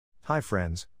Hi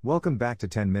friends, welcome back to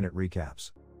 10-minute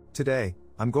recaps. Today,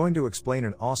 I'm going to explain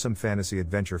an awesome fantasy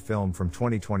adventure film from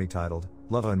 2020 titled,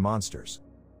 Love and Monsters.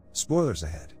 Spoilers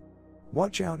ahead.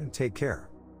 Watch out and take care.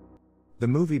 The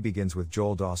movie begins with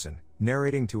Joel Dawson,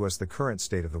 narrating to us the current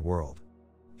state of the world.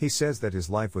 He says that his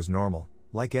life was normal,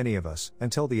 like any of us,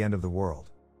 until the end of the world.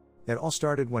 It all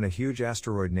started when a huge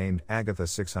asteroid named Agatha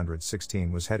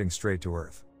 616 was heading straight to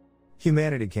Earth.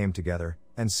 Humanity came together,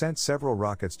 and sent several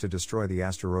rockets to destroy the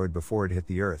asteroid before it hit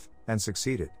the Earth, and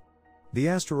succeeded. The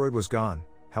asteroid was gone,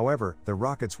 however, the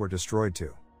rockets were destroyed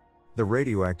too. The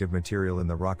radioactive material in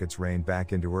the rockets rained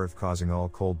back into Earth, causing all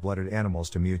cold-blooded animals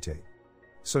to mutate.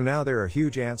 So now there are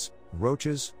huge ants,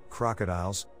 roaches,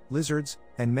 crocodiles, lizards,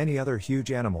 and many other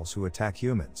huge animals who attack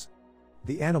humans.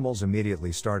 The animals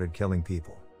immediately started killing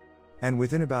people. And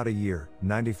within about a year,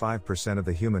 95% of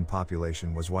the human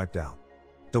population was wiped out.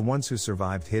 The ones who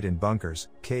survived hid in bunkers,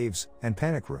 caves, and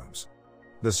panic rooms.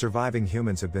 The surviving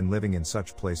humans have been living in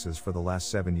such places for the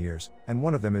last 7 years, and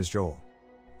one of them is Joel.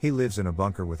 He lives in a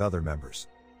bunker with other members.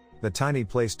 The tiny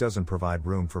place doesn't provide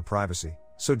room for privacy,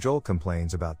 so Joel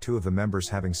complains about two of the members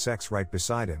having sex right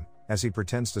beside him, as he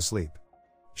pretends to sleep.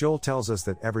 Joel tells us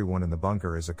that everyone in the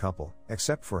bunker is a couple,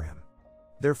 except for him.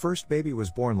 Their first baby was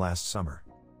born last summer.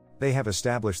 They have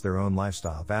established their own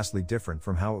lifestyle vastly different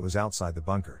from how it was outside the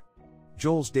bunker.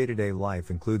 Joel's day-to-day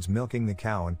life includes milking the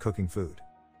cow and cooking food.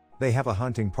 They have a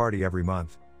hunting party every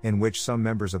month, in which some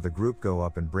members of the group go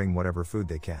up and bring whatever food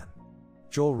they can.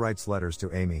 Joel writes letters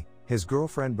to Amy, his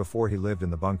girlfriend before he lived in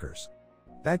the bunkers.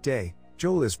 That day,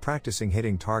 Joel is practicing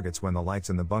hitting targets when the lights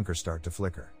in the bunker start to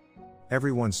flicker.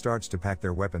 Everyone starts to pack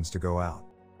their weapons to go out.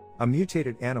 A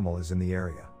mutated animal is in the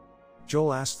area.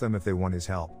 Joel asks them if they want his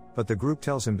help, but the group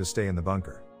tells him to stay in the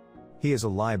bunker. He is a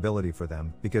liability for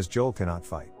them because Joel cannot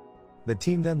fight. The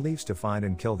team then leaves to find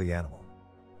and kill the animal.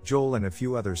 Joel and a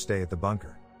few others stay at the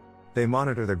bunker. They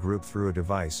monitor the group through a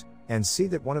device, and see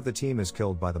that one of the team is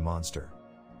killed by the monster.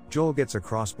 Joel gets a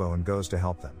crossbow and goes to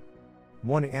help them.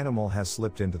 One animal has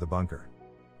slipped into the bunker.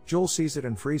 Joel sees it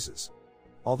and freezes.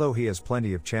 Although he has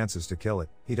plenty of chances to kill it,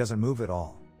 he doesn't move at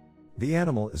all. The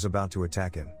animal is about to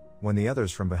attack him, when the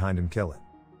others from behind him kill it.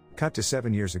 Cut to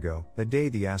 7 years ago, the day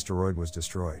the asteroid was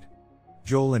destroyed.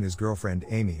 Joel and his girlfriend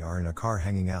Amy are in a car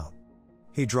hanging out.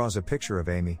 He draws a picture of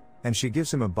Amy, and she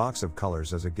gives him a box of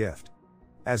colors as a gift.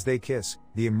 As they kiss,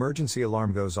 the emergency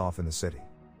alarm goes off in the city.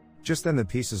 Just then the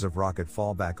pieces of rocket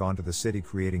fall back onto the city,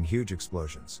 creating huge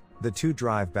explosions. The two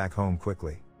drive back home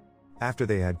quickly. After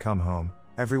they had come home,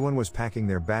 everyone was packing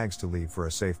their bags to leave for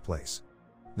a safe place.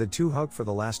 The two hug for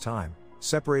the last time,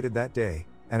 separated that day,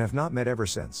 and have not met ever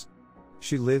since.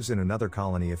 She lives in another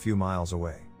colony a few miles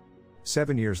away.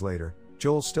 7 years later,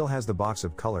 Joel still has the box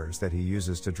of colors that he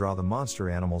uses to draw the monster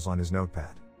animals on his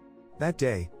notepad. That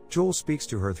day, Joel speaks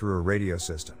to her through a radio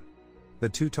system. The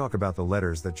two talk about the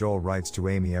letters that Joel writes to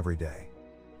Amy every day.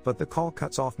 But the call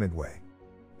cuts off midway.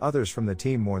 Others from the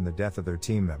team mourn the death of their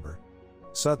team member.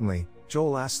 Suddenly,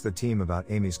 Joel asks the team about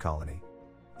Amy's colony.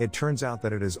 It turns out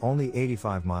that it is only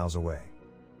 85 miles away.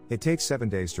 It takes 7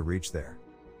 days to reach there.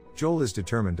 Joel is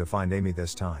determined to find Amy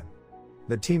this time.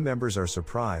 The team members are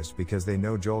surprised because they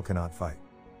know Joel cannot fight.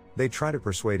 They try to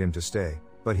persuade him to stay,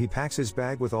 but he packs his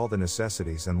bag with all the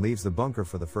necessities and leaves the bunker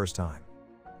for the first time.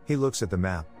 He looks at the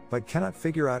map, but cannot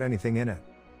figure out anything in it.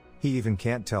 He even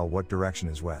can't tell what direction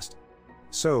is west.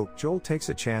 So, Joel takes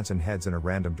a chance and heads in a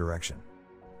random direction.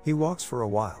 He walks for a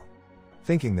while,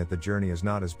 thinking that the journey is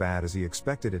not as bad as he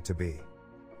expected it to be.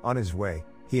 On his way,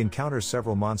 he encounters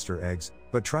several monster eggs,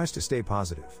 but tries to stay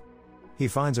positive. He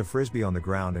finds a frisbee on the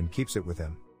ground and keeps it with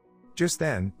him. Just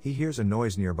then, he hears a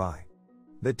noise nearby.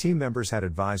 The team members had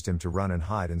advised him to run and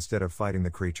hide instead of fighting the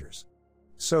creatures.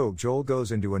 So, Joel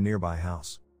goes into a nearby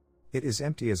house. It is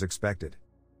empty as expected.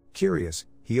 Curious,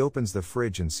 he opens the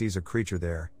fridge and sees a creature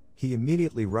there. He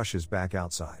immediately rushes back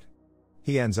outside.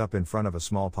 He ends up in front of a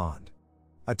small pond.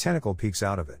 A tentacle peeks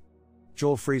out of it.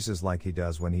 Joel freezes like he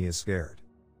does when he is scared.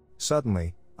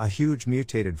 Suddenly, a huge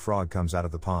mutated frog comes out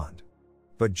of the pond.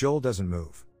 But Joel doesn't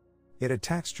move. It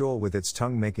attacks Joel with its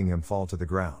tongue, making him fall to the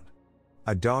ground.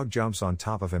 A dog jumps on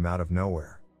top of him out of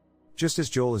nowhere. Just as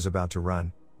Joel is about to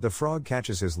run, the frog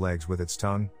catches his legs with its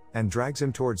tongue, and drags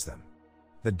him towards them.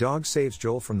 The dog saves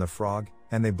Joel from the frog,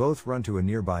 and they both run to a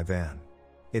nearby van.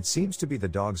 It seems to be the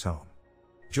dog's home.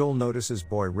 Joel notices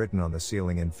Boy written on the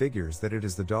ceiling and figures that it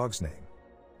is the dog's name.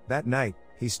 That night,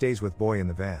 he stays with Boy in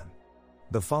the van.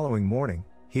 The following morning,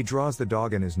 he draws the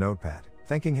dog in his notepad,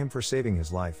 thanking him for saving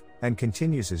his life, and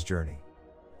continues his journey.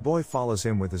 Boy follows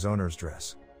him with his owner's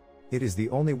dress. It is the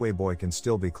only way Boy can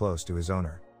still be close to his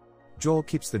owner. Joel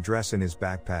keeps the dress in his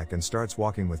backpack and starts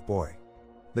walking with Boy.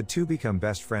 The two become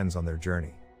best friends on their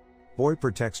journey. Boy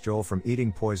protects Joel from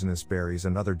eating poisonous berries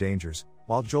and other dangers,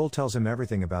 while Joel tells him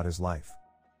everything about his life.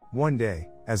 One day,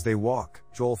 as they walk,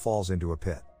 Joel falls into a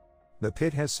pit. The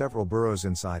pit has several burrows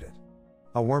inside it.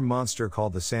 A worm monster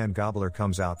called the sand gobbler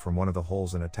comes out from one of the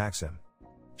holes and attacks him.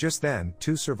 Just then,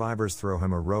 2 survivors throw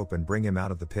him a rope and bring him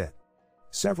out of the pit.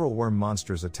 Several worm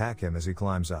monsters attack him as he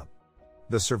climbs up.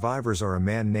 The survivors are a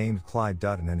man named Clyde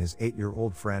Dutton and his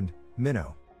 8-year-old friend,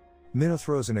 Minnow. Minnow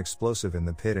throws an explosive in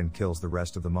the pit and kills the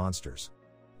rest of the monsters.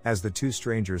 As the 2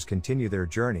 strangers continue their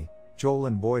journey, Joel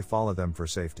and Boy follow them for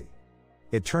safety.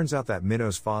 It turns out that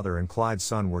Minnow's father and Clyde's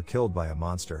son were killed by a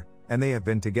monster, and they have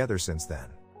been together since then.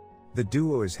 The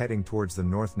duo is heading towards the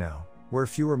north now, where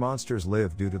fewer monsters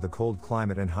live due to the cold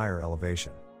climate and higher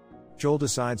elevation. Joel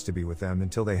decides to be with them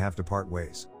until they have to part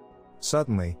ways.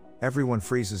 Suddenly, everyone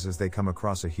freezes as they come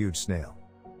across a huge snail.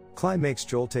 Clyde makes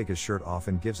Joel take his shirt off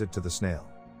and gives it to the snail.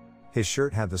 His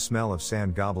shirt had the smell of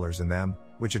sand gobblers in them,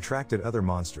 which attracted other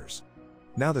monsters.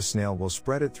 Now the snail will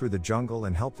spread it through the jungle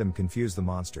and help them confuse the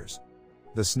monsters.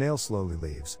 The snail slowly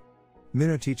leaves.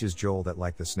 Minnow teaches Joel that,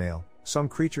 like the snail, some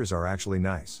creatures are actually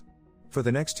nice. For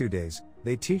the next 2 days,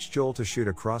 they teach Joel to shoot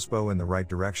a crossbow in the right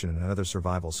direction and other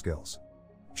survival skills.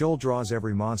 Joel draws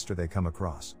every monster they come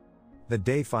across. The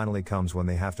day finally comes when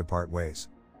they have to part ways.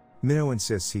 Minnow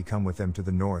insists he come with them to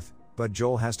the north, but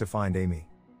Joel has to find Amy.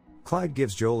 Clyde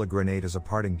gives Joel a grenade as a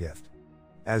parting gift.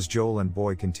 As Joel and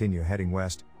Boy continue heading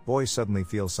west, Boy suddenly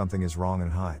feels something is wrong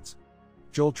and hides.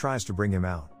 Joel tries to bring him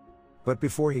out. But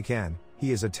before he can,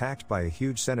 he is attacked by a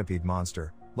huge centipede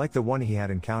monster, like the one he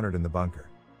had encountered in the bunker.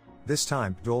 This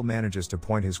time, Joel manages to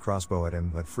point his crossbow at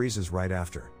him but freezes right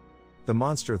after. The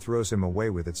monster throws him away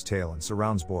with its tail and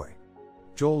surrounds Boy.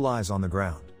 Joel lies on the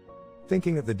ground,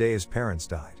 thinking of the day his parents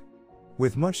died.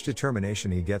 With much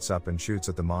determination he gets up and shoots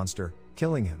at the monster,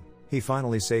 killing him. He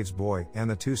finally saves Boy, and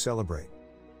the 2 celebrate.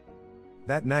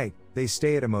 That night, they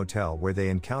stay at a motel where they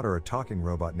encounter a talking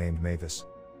robot named Mavis.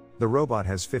 The robot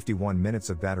has 51 minutes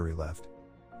of battery left.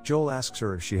 Joel asks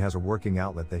her if she has a working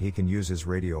outlet that he can use his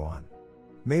radio on.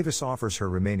 Mavis offers her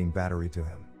remaining battery to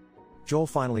him. Joel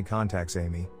finally contacts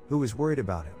Amy, who is worried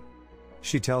about him.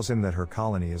 She tells him that her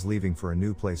colony is leaving for a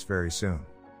new place very soon.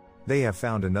 They have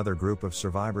found another group of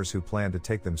survivors who plan to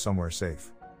take them somewhere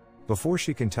safe. Before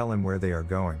she can tell him where they are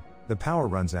going, the power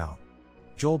runs out.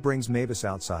 Joel brings Mavis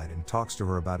outside and talks to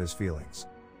her about his feelings.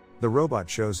 The robot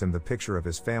shows him the picture of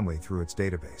his family through its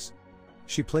database.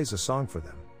 She plays a song for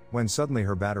them, when suddenly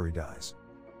her battery dies.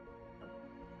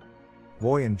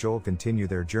 Boy and Joel continue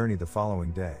their journey the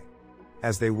following day.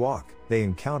 As they walk, they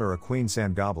encounter a queen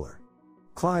sand gobbler.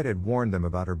 Clyde had warned them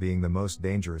about her being the most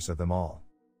dangerous of them all.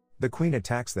 The queen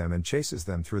attacks them and chases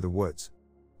them through the woods.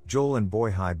 Joel and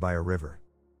Boy hide by a river.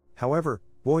 However,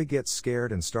 Boy gets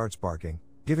scared and starts barking,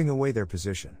 giving away their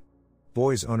position.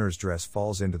 Boy's owner's dress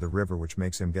falls into the river, which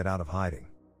makes him get out of hiding.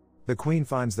 The queen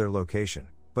finds their location,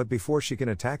 but before she can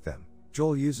attack them,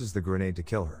 Joel uses the grenade to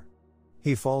kill her.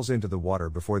 He falls into the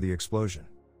water before the explosion.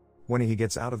 When he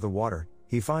gets out of the water,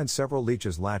 he finds several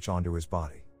leeches latch onto his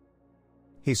body.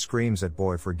 He screams at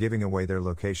Boy for giving away their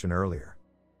location earlier.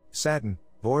 Saddened,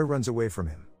 Boy runs away from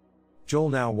him. Joel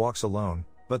now walks alone,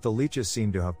 but the leeches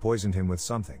seem to have poisoned him with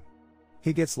something.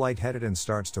 He gets lightheaded and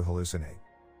starts to hallucinate.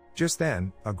 Just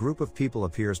then, a group of people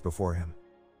appears before him.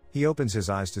 He opens his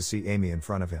eyes to see Amy in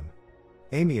front of him.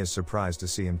 Amy is surprised to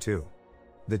see him too.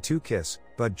 The 2 kiss,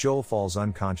 but Joel falls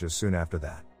unconscious soon after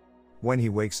that. When he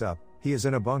wakes up, he is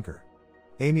in a bunker.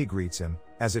 Amy greets him,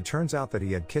 as it turns out that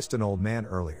he had kissed an old man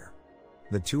earlier.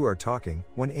 The 2 are talking,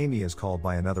 when Amy is called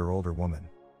by another older woman.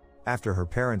 After her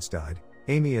parents died,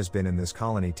 Amy has been in this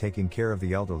colony taking care of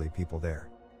the elderly people there.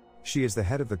 She is the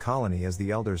head of the colony as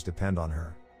the elders depend on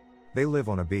her. They live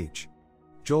on a beach.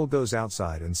 Joel goes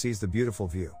outside and sees the beautiful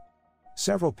view.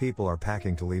 Several people are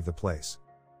packing to leave the place.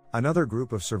 Another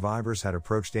group of survivors had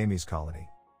approached Amy's colony.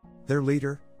 Their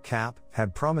leader, Cap,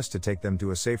 had promised to take them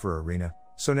to a safer arena,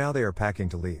 so now they are packing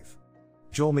to leave.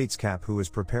 Joel meets Cap, who is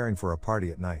preparing for a party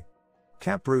at night.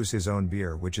 Cap brews his own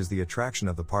beer, which is the attraction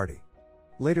of the party.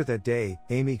 Later that day,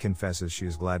 Amy confesses she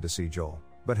is glad to see Joel,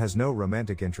 but has no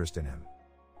romantic interest in him.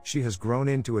 She has grown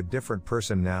into a different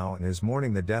person now and is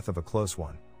mourning the death of a close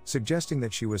one, suggesting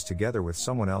that she was together with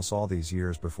someone else all these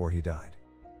years before he died.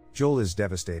 Joel is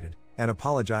devastated, and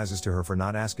apologizes to her for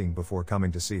not asking before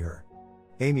coming to see her.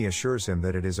 Amy assures him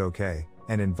that it is okay,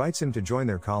 and invites him to join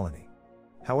their colony.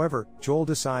 However, Joel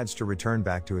decides to return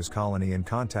back to his colony and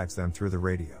contacts them through the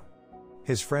radio.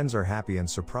 His friends are happy and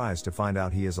surprised to find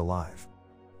out he is alive.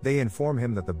 They inform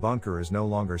him that the bunker is no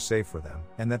longer safe for them,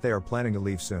 and that they are planning to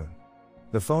leave soon.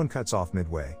 The phone cuts off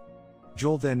midway.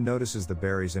 Joel then notices the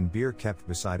berries and beer kept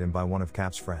beside him by one of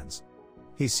Cap's friends.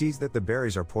 He sees that the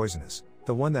berries are poisonous,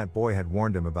 the one that boy had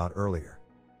warned him about earlier.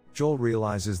 Joel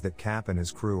realizes that Cap and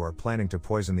his crew are planning to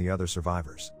poison the other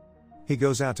survivors. He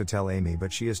goes out to tell Amy,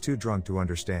 but she is too drunk to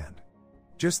understand.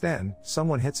 Just then,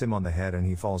 someone hits him on the head and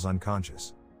he falls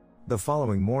unconscious. The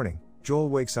following morning, Joel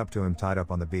wakes up to him tied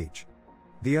up on the beach.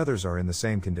 The others are in the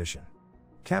same condition.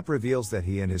 Cap reveals that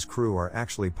he and his crew are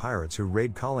actually pirates who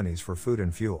raid colonies for food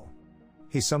and fuel.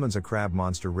 He summons a crab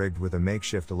monster rigged with a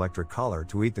makeshift electric collar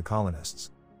to eat the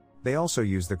colonists. They also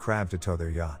use the crab to tow their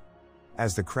yacht.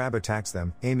 As the crab attacks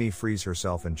them, Amy frees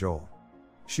herself and Joel.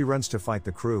 She runs to fight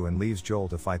the crew and leaves Joel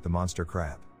to fight the monster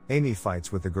crab. Amy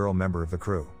fights with the girl member of the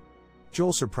crew.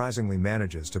 Joel surprisingly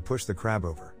manages to push the crab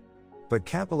over. But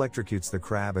Cap electrocutes the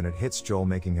crab and it hits Joel,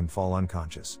 making him fall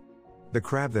unconscious. The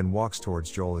crab then walks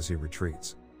towards Joel as he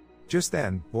retreats. Just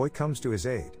then, Boy comes to his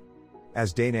aid.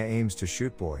 As Dana aims to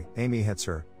shoot Boy, Amy hits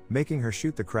her, making her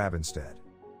shoot the crab instead.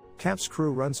 Cap's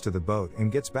crew runs to the boat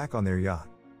and gets back on their yacht.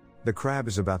 The crab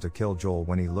is about to kill Joel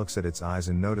when he looks at its eyes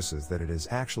and notices that it is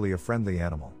actually a friendly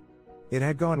animal. It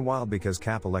had gone wild because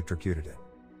Cap electrocuted it.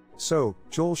 So,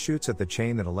 Joel shoots at the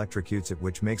chain that electrocutes it,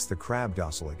 which makes the crab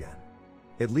docile again.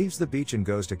 It leaves the beach and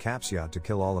goes to Cap's yacht to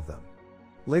kill all of them.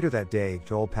 Later that day,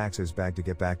 Joel packs his bag to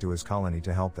get back to his colony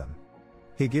to help them.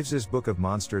 He gives his book of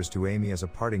monsters to Amy as a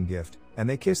parting gift, and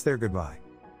they kiss their goodbye.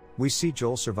 We see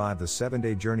Joel survive the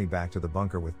 7-day journey back to the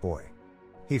bunker with Boy.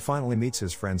 He finally meets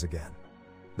his friends again.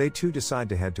 They too decide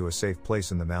to head to a safe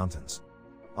place in the mountains.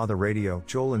 On the radio,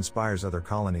 Joel inspires other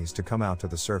colonies to come out to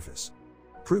the surface,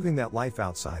 proving that life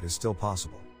outside is still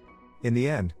possible. In the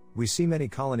end, we see many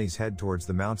colonies head towards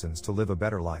the mountains to live a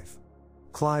better life.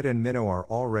 Clyde and Minnow are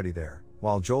already there,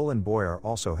 while Joel and Boy are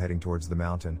also heading towards the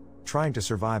mountain, trying to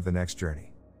survive the next journey.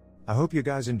 I hope you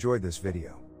guys enjoyed this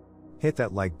video. Hit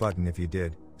that like button if you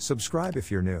did, subscribe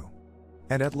if you're new.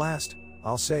 And at last,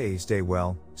 I'll say stay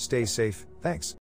well, stay safe, thanks.